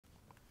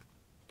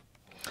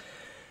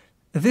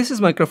This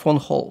is microphone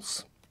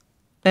holes.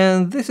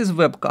 And this is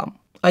webcam.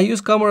 I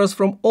use cameras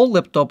from all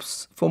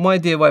laptops for my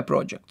DIY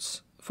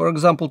projects. For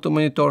example, to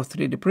monitor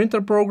 3D printer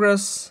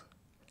progress,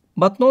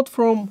 but not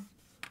from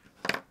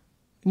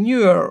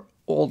newer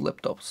old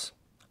laptops.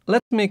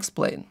 Let me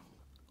explain.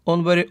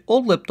 On very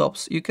old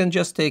laptops, you can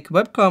just take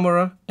web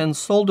camera and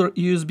solder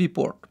USB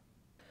port.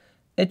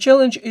 A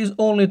challenge is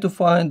only to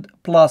find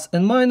plus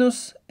and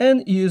minus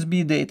and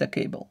USB data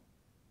cable.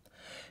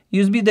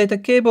 USB data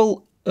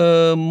cable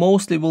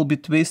mostly will be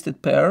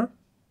twisted pair.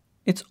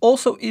 It's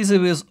also easy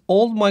with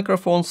old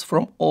microphones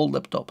from old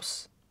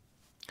laptops.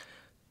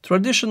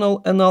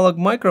 Traditional analog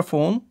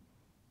microphone,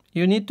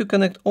 you need to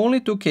connect only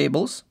two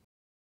cables.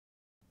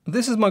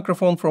 This is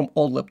microphone from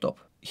old laptop.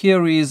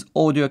 Here is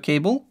audio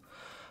cable.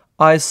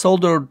 I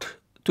soldered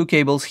two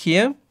cables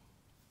here.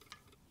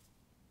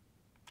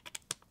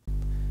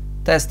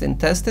 Testing,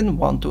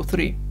 1, 2,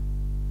 3.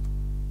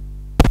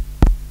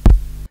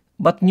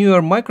 But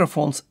newer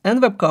microphones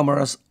and web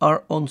cameras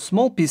are on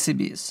small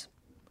PCBs.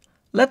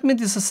 Let me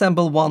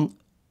disassemble one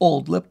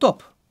old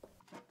laptop.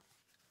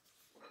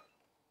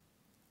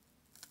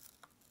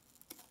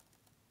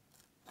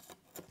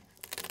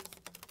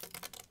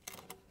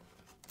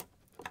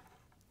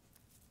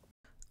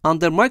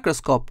 Under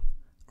microscope,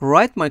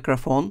 right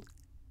microphone,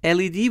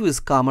 LED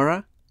with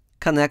camera,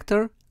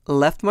 connector,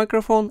 left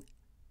microphone,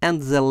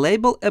 and the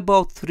label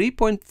about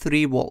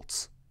 3.3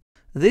 volts.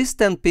 This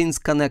 10 pins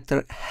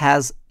connector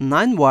has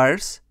 9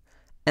 wires,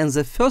 and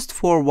the first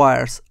 4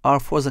 wires are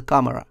for the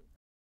camera.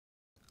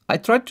 I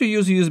tried to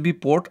use USB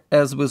port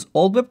as with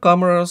old web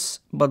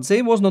cameras, but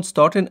they was not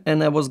starting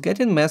and I was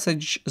getting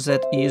message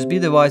that USB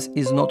device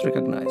is not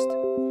recognized.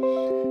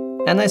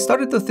 And I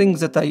started to think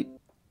that I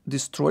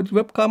destroyed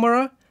web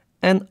camera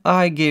and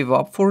I gave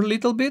up for a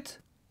little bit.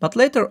 But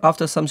later,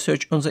 after some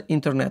search on the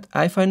internet,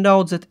 I find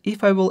out that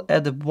if I will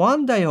add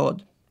one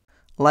diode,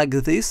 like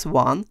this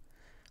one,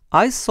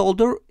 I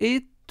solder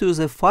it to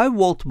the 5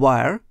 volt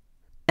wire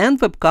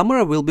and web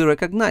camera will be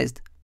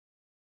recognized.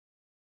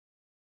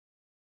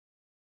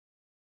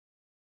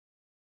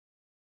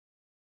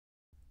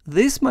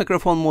 This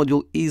microphone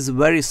module is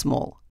very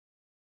small.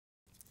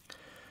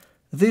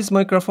 These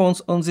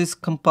microphones on this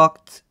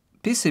compact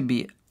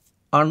PCB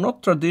are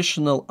not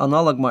traditional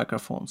analog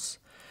microphones.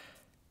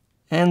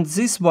 And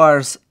these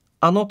wires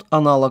are not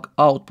analog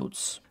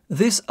outputs.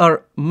 These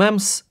are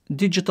MEMS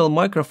digital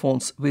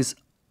microphones with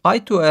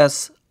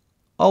I2S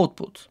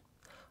output.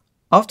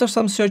 After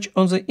some search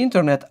on the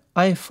internet,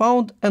 I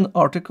found an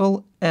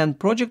article and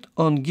project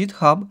on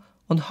GitHub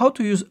on how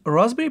to use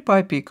Raspberry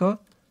Pi Pico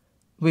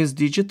with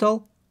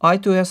digital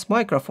I2S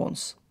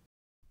microphones.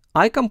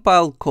 I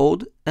compiled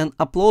code and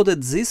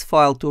uploaded this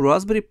file to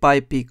Raspberry Pi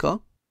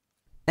Pico,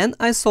 and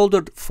I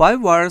soldered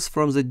 5 wires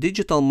from the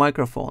digital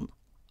microphone.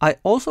 I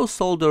also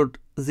soldered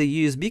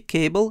the USB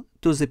cable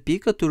to the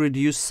Pico to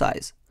reduce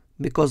size,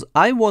 because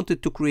I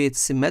wanted to create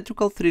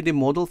symmetrical 3D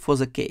model for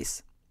the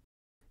case.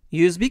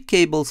 USB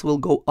cables will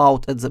go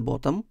out at the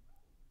bottom,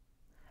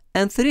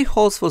 and 3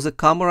 holes for the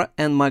camera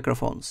and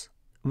microphones,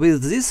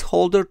 with this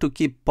holder to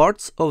keep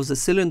parts of the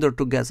cylinder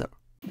together.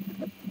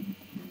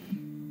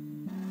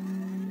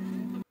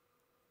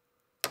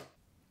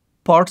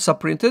 Parts are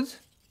printed.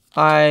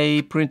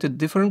 I printed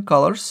different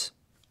colors.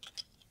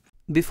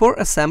 Before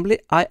assembly,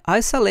 I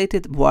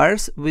isolated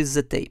wires with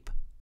the tape.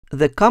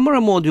 The camera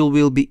module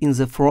will be in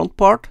the front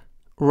part,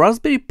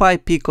 Raspberry Pi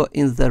Pico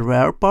in the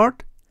rear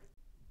part,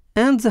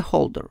 and the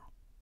holder.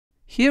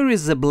 Here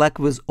is the black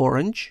with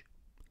orange.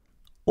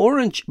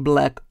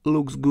 Orange-black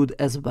looks good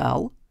as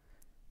well.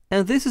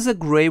 And this is a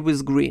gray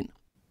with green.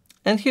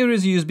 And here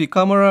is USB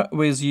camera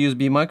with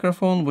USB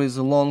microphone with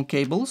long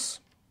cables.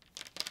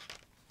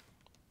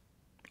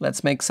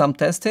 Let's make some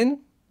testing.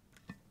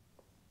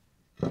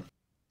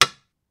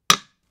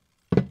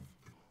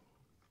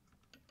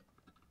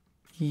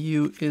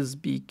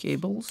 USB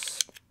cables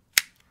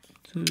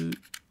to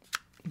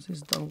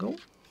this dongle.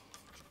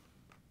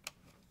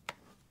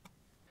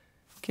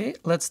 Okay,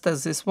 let's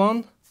test this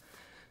one.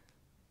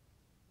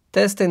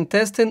 Testing,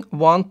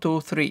 1,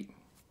 2, 3.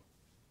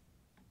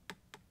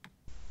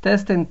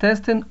 Testing,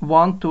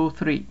 1, 2,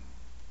 3.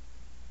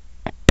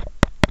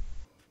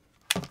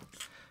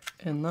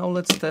 And now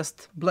let's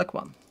test black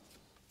one.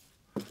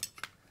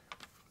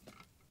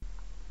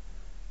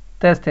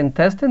 Testing,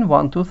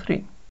 1, 2,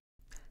 3.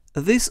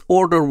 This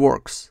order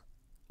works.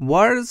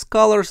 Wires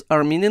colors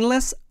are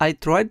meaningless. I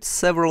tried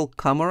several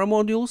camera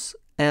modules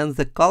and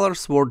the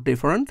colors were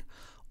different.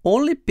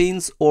 Only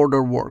pins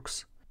order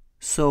works.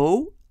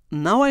 So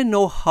now I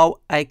know how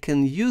I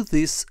can use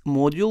this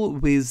module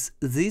with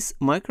this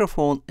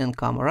microphone and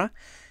camera,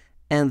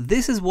 and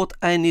this is what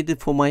I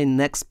needed for my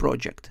next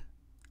project.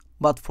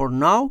 But for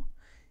now,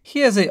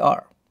 here they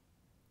are.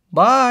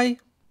 Bye!